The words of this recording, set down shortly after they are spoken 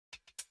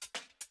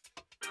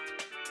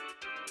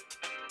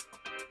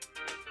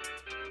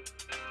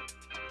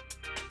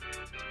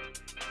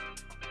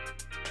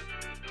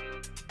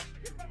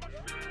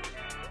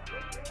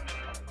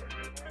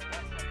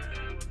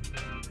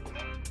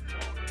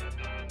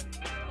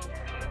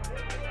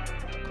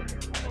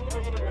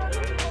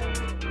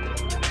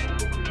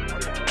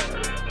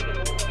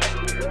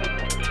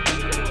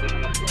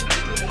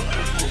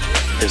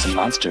There's a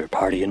monster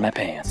party in my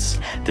pants.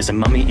 There's a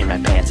mummy in my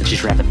pants and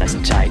she's wrapped up nice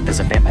and tight.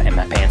 There's a vampire in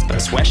my pants, but I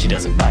swear she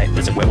doesn't bite.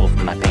 There's a werewolf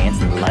in my pants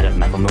in the light of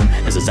my full moon.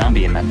 There's a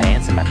zombie in my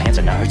pants and my pants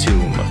are now her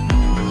tomb.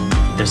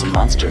 There's a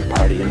monster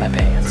party in my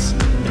pants.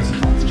 There's a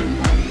monster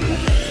party in my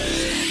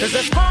pants. There's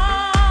a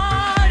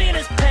party in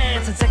his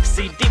pants and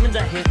sexy demons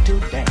are here to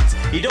dance.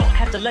 You don't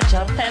have to let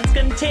your pants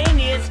contain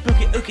you. It's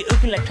spooky, ooky,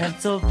 ooky like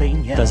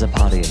Transylvania. There's a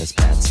party in his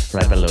pants,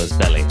 right below his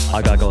belly.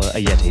 A gargoyle,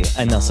 a yeti,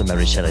 and also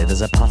Mary Shelly.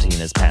 There's a party in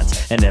his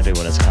pants, and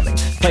everyone is coming.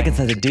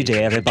 Frankenstein and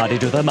DJ, everybody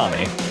to the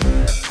mummy.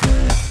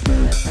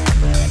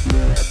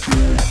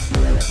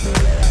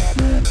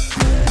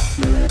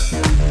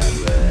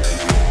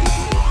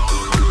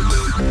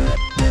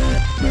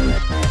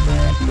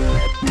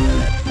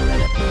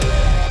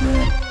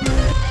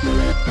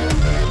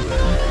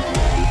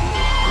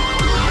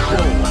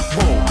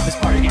 Whoa, this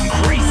party getting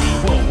crazy.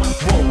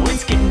 Whoa,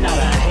 it's getting out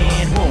of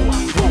hand.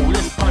 Whoa,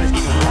 this party's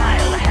getting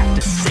wild. I have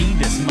to say,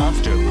 this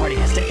monster party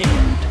has to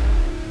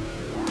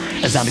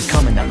end. A zombie's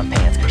coming out my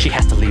pants. She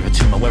has to leave her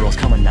tomb. A werewolf's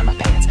coming out my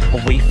pants.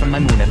 Away from my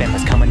moon, a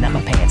vampire's coming out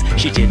my pants.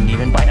 She didn't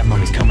even bite. A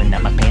mummy's coming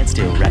out my pants.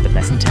 Still wrapped up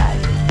nice and tight.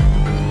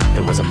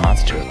 There was a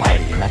monster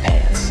party in my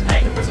pants.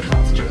 Hey, there was a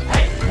monster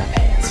party in my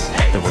pants.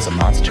 Hey, there was a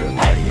monster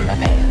party in my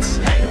pants.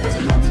 Hey, there was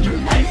a monster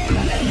party in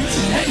my pants.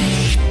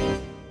 Hey.